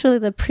 Because actually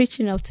the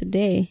preaching of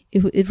today,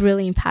 it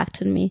really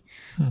impacted me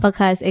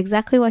because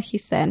exactly what he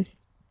said,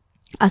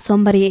 as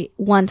somebody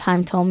one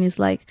time told me, is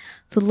like,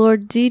 the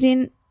Lord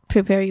didn't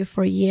prepare you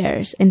for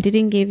years and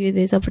didn't give you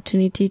this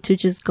opportunity to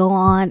just go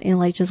on and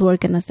like just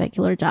work in a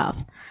secular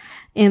job.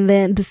 And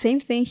then the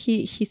same thing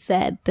he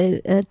said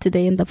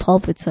today in the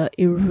pulpit. So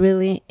it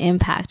really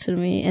impacted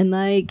me. And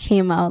I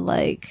came out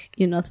like,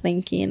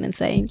 thinking and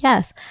saying,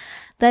 yes,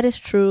 that is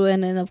true.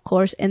 And then of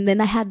course, and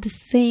then I had the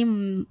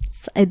same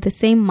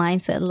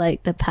mindset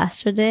like the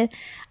pastor did.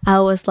 I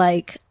was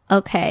like,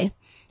 okay,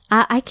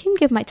 I can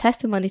give my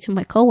testimony to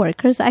my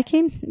coworkers. I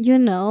can,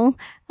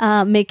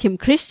 make him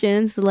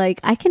Christians. Like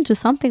I can do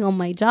something on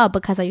my job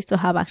because I used to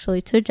have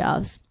actually 2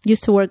 jobs.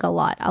 Used to work a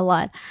lot.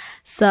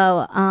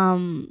 So,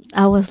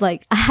 I was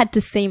like, I had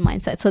the same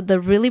mindset. So the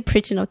really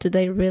preaching of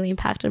today really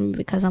impacted me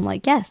because I'm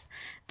like, yes,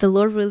 the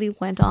Lord really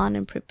went on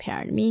and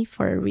prepared me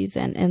for a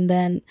reason. And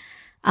then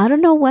I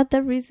don't know what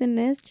the reason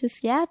is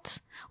just yet.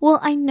 Well,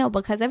 I know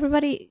because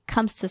everybody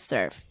comes to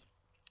serve.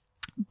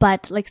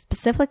 But like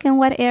specific in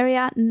what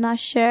area, not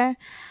sure.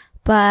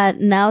 But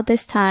now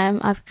this time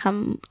I've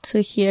come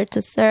to here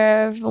to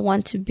serve. I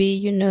want to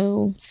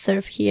be,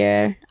 serve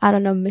here. I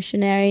don't know,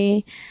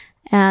 missionary,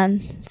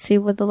 and see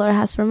what the Lord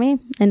has for me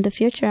in the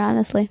future,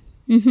 honestly.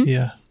 Mm-hmm.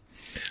 Yeah.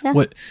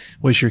 What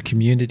was your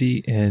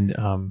community in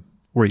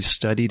where you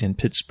studied in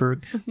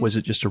Pittsburgh? Was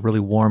it just a really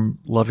warm,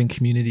 loving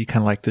community,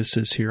 kind of like this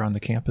is here on the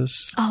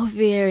campus? Oh,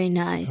 very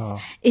nice. Oh.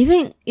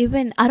 Even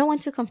I don't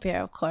want to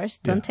compare, of course.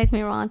 Don't take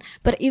me wrong.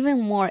 But even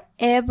more,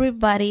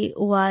 everybody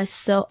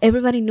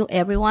knew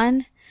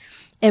everyone.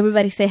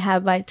 Everybody say hi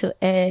bye to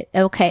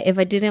okay. If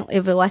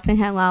it wasn't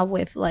hang out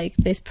with like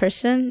this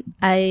person,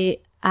 I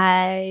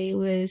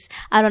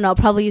don't know,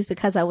 probably it's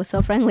because I was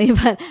so friendly,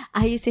 but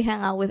I used to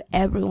hang out with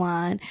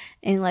everyone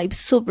and like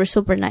super,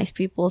 super nice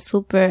people,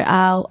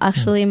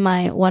 actually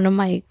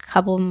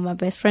couple of my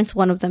best friends,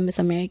 one of them is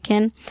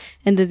American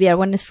and the other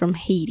one is from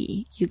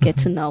Haiti. You get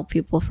to know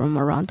people from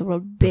around the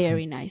world.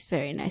 Very nice,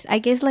 very nice. I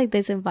guess like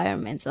these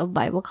environments of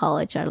Bible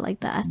college are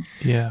like that.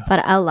 Yeah.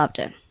 But I loved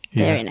it.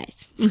 Very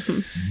nice.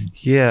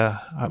 Yeah.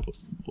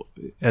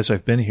 As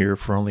I've been here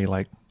for only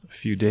like a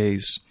few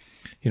days,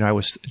 I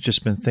was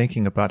just been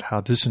thinking about how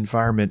this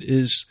environment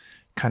is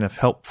kind of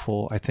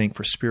helpful, I think,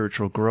 for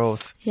spiritual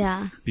growth.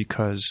 Yeah.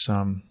 Because,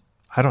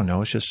 I don't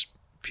know, it's just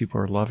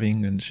people are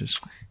loving and it's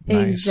just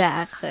nice.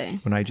 Exactly.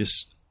 When I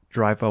just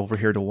drive over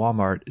here to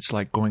Walmart, it's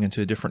like going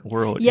into a different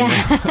world. Yeah.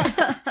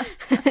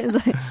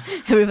 It's like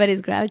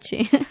everybody's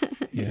grouchy.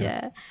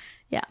 Yeah.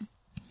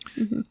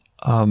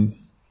 Mm-hmm.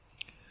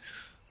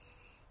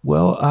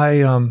 Well,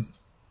 I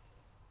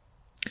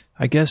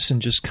guess in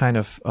just kind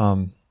of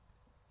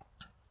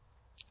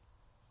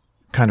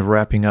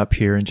wrapping up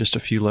here and just a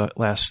few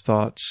last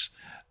thoughts.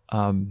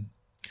 When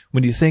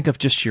you think of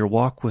just your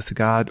walk with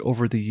God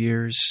over the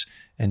years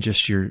and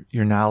just your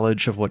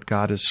knowledge of what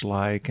God is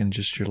like and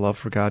just your love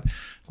for God,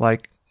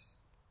 like,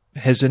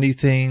 has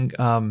anything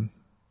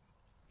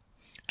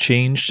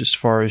changed as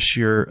far as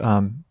your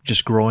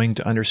just growing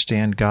to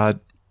understand God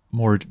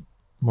more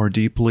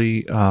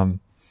deeply?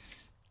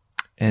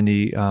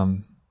 Any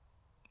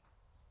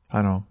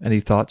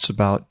thoughts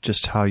about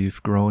just how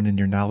you've grown in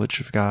your knowledge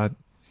of God?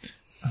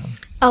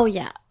 Oh,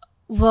 yeah.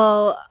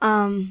 Well,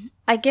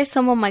 I guess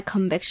some of my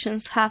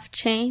convictions have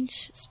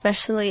changed,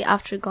 especially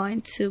after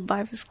going to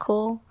Bible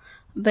school,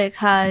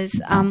 because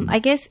I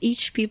guess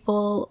each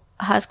people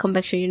has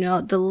conviction.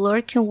 The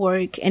Lord can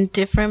work in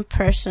different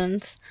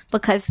persons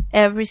because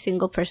every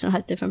single person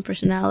has different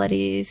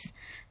personalities,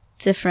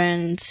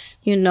 different,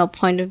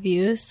 point of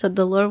views. So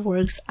the Lord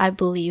works, I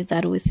believe,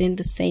 that within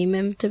the same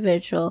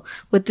individual,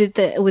 within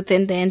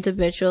the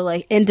individual,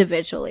 like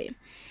individually.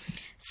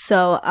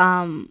 So,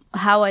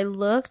 how I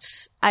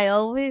looked, I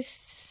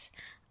always,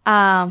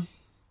 had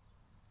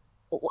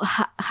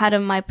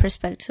in my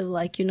perspective,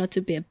 like,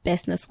 to be a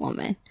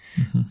businesswoman,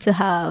 to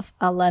have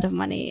a lot of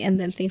money and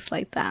then things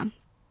like that.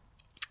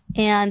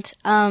 And,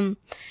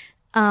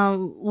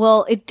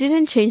 well, it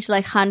didn't change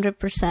like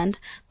 100%,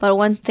 but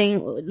one thing,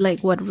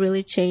 like what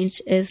really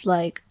changed is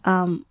like,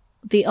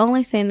 the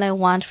only thing I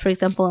want, for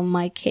example, in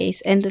my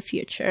case, in the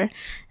future,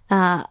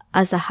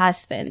 as a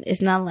husband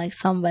is not like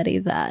somebody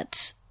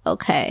that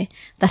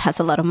has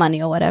a lot of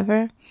money or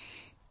whatever.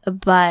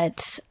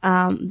 but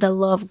the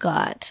love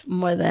God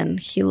more than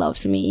he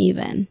loves me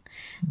even.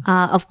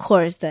 Of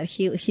course that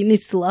he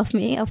needs to love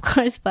me, of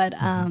course, but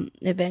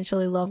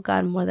eventually love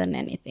God more than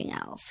anything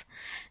else.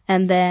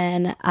 And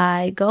then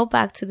I go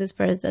back to this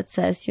verse that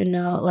says,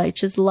 like,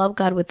 just love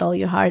God with all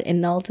your heart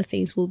and all the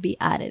things will be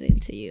added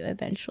into you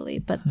eventually.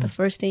 But the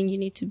first thing, you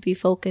need to be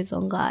focused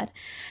on God.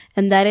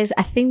 And I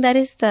think that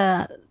is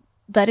the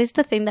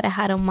thing that I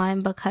had on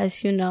mind,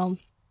 because,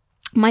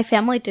 my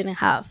family didn't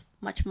have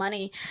much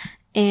money,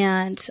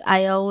 and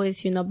I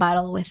always,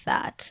 battle with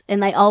that.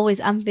 And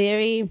I'm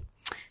very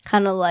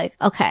kind of like,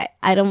 okay,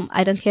 I don't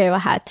care if I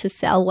had to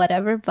sell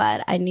whatever,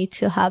 but I need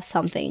to have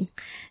something.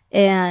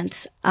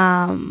 And,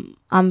 I'm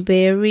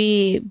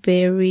very,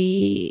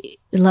 very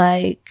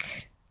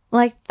like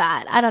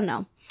that. I don't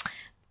know.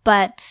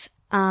 But,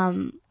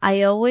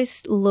 I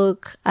always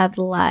look at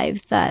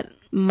life that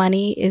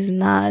money is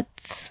not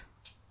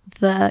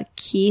the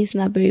key, is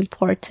not very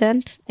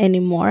important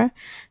anymore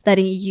than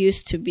it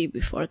used to be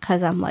before.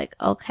 Cause I'm like,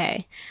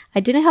 okay, I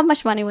didn't have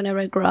much money whenever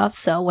I grew up.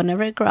 So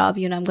whenever I grow up,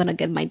 I'm going to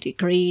get my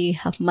degree,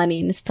 have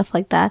money and stuff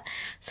like that.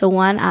 So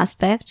one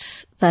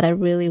aspect that I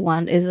really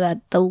want is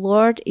that the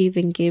Lord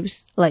even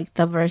gives, like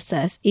the verse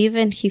says,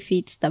 even he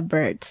feeds the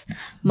birds,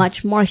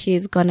 much more he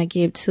is going to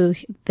give to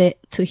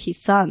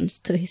his sons,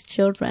 to his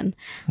children.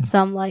 So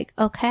I'm like,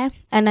 okay.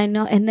 And I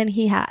know, and then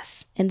he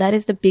has, and that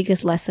is the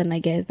biggest lesson, I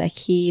guess, that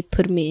he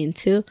put me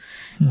into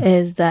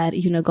is that,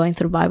 going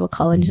through Bible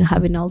college and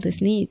having all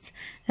these needs.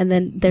 And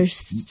then there's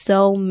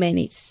so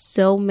many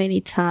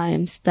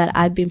times that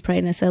I've been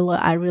praying and said, Lord,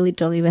 I really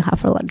don't even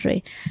have for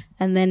laundry.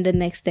 And then the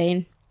next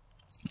day,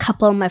 a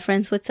couple of my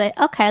friends would say,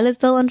 okay, let's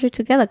do laundry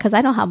together, because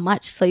I don't have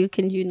much. So you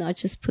can,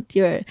 just put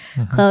your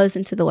clothes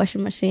into the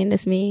washing machine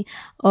as me.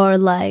 Or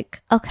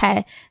like,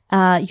 okay,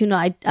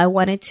 I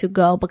wanted to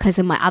go, because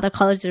in my other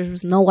college, there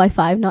was no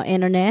Wi-Fi, no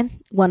internet,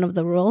 one of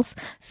the rules.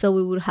 So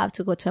we would have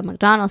to go to a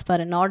McDonald's. But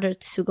in order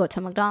to go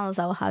to McDonald's,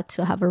 I would have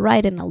to have a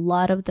ride. And a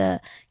lot of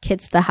the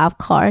kids that have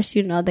cars,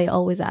 they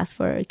always ask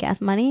for gas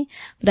money.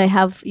 But I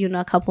have,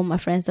 a couple of my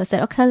friends that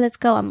said, okay, let's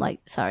go. I'm like,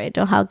 sorry, I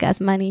don't have gas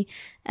money.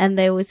 And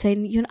they would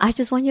say, I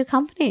just want your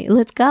company.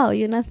 Let's go,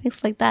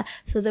 things like that.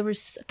 So there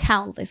was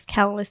countless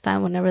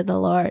time whenever the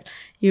Lord,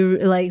 you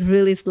like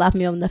really slapped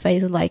me on the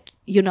face and like,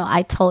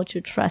 I told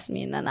you, trust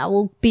me, and then I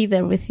will be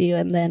there with you.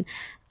 And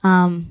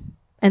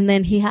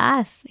then he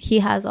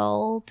has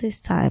all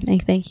this time. I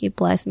think he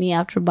blessed me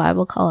after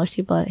Bible college.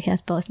 He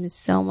has blessed me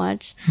so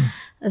much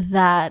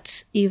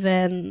that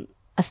even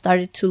I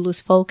started to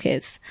lose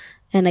focus.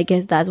 And I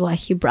guess that's why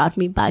he brought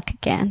me back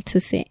again to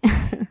see.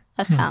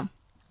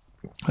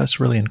 That's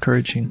really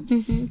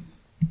encouraging.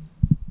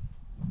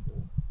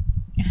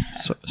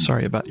 So,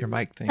 sorry about your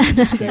mic thing.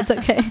 It's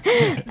okay.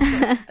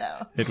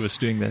 It was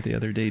doing that the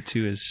other day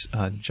too, as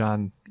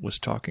John was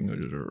talking,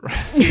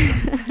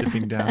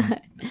 dipping down.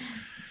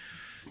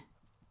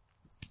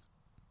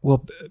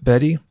 Well,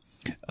 Betty,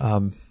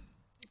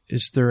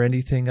 is there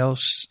anything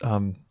else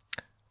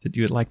that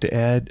you would like to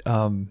add?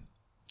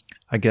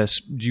 I guess,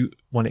 do you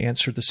want to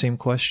answer the same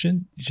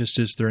question? Just,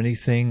 is there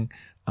anything,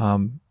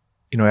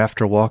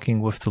 after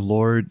walking with the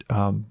Lord,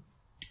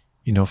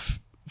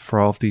 for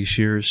all of these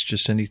years,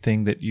 just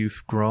anything that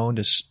you've grown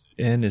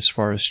as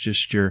far as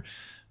just your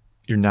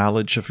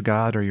knowledge of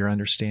God or your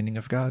understanding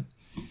of God?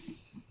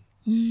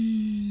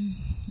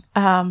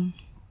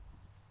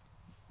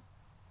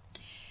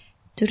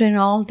 During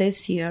all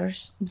these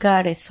years,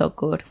 God is so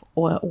good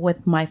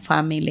with my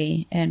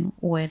family and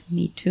with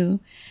me too.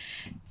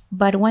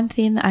 But one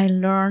thing I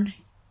learned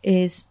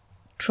is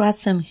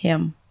trusting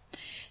Him,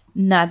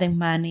 not in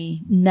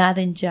money, not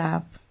in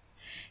job.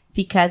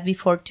 Because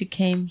before to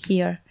came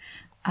here,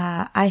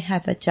 I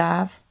had a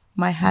job.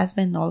 My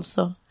husband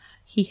also,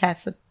 he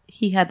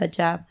had a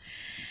job,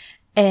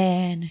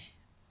 and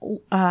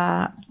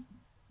I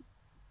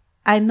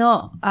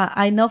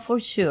know for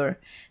sure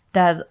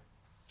that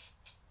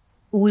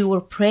we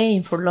were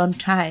praying for a long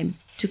time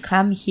to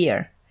come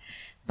here.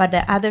 But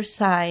the other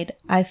side,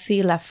 I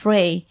feel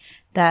afraid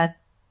that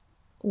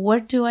where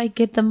do I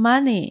get the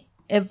money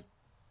if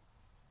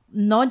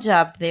no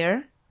job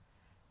there?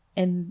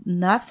 And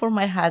not for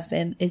my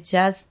husband. It's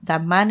just the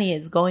money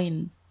is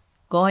going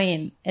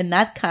and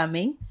not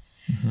coming.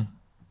 Mm-hmm.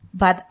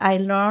 But I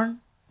learned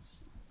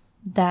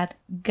that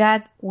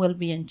God will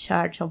be in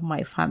charge of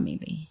my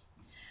family.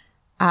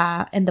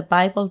 And the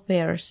Bible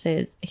verse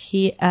says,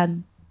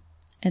 and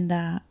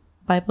the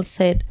Bible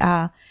said,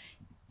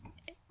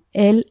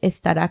 Él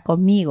estará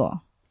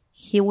conmigo.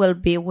 He will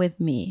be with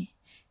me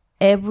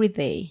every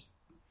day.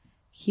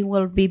 He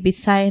will be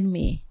beside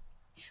me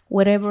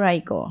wherever I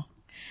go.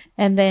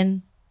 And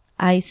then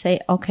I say,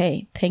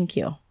 okay, thank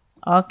you.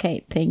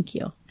 Okay, thank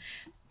you.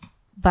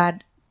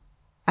 But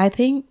I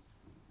think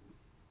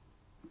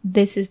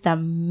this is the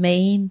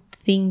main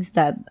things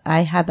that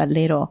I had a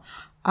little,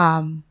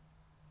 could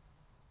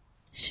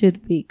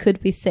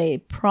we say,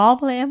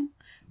 problem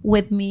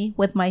with me,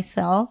 with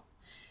myself.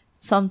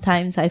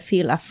 Sometimes I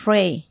feel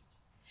afraid,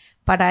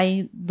 but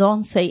I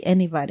don't say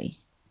anybody.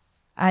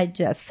 I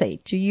just say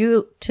to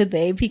you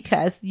today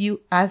because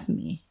you asked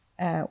me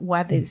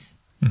what is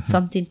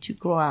something to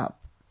grow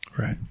up.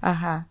 Right.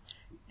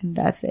 And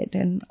that's it.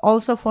 And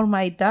also for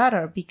my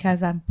daughter,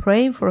 because I'm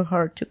praying for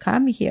her to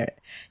come here.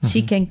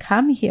 She can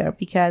come here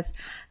because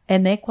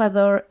in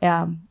Ecuador,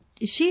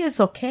 she is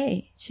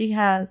okay. She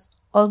has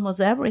almost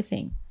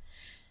everything.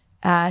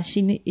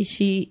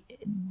 She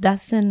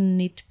doesn't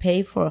need to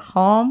pay for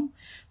home,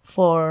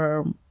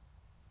 for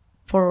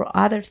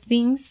other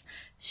things.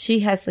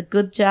 She has a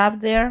good job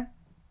there.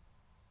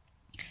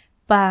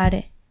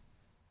 But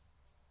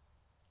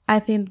I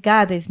think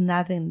God is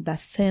not in the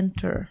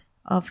center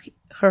of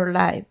her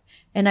life.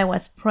 And I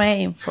was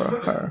praying for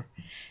her.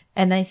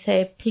 And I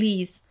say,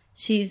 please,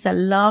 she's a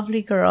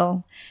lovely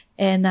girl.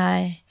 And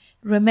I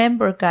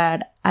remember,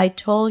 God, I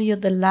told you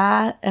in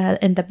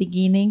the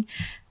beginning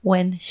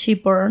when she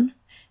burned,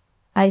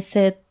 I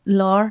said,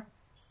 Lord,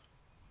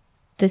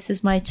 this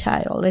is my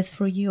child. It's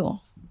for you.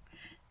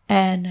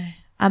 And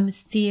I'm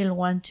still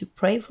want to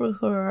pray for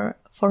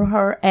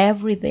her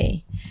every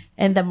day.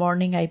 In the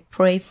morning, I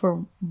pray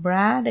for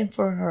Brad and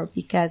for her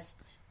because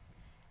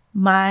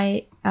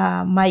my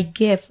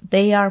gift,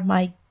 they are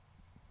my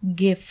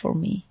gift for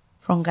me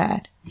from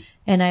God.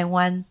 And I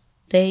want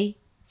they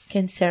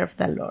can serve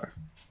the Lord.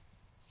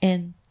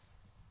 And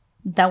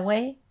that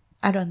way,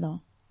 I don't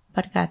know,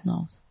 but God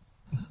knows.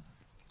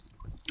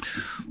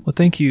 Well,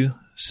 thank you,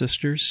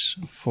 sisters,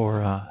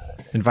 for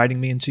inviting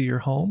me into your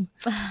home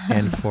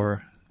and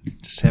for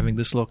just having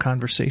this little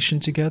conversation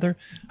together.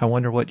 I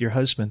wonder what your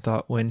husband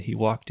thought when he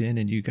walked in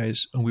and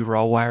we were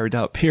all wired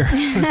up here.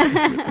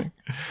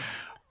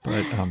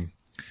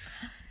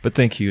 But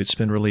thank you. It's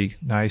been really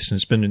nice and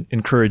it's been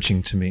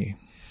encouraging to me.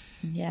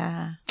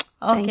 Yeah.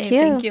 Okay. Thank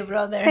you. Thank you,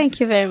 brother. Thank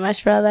you very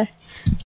much, brother.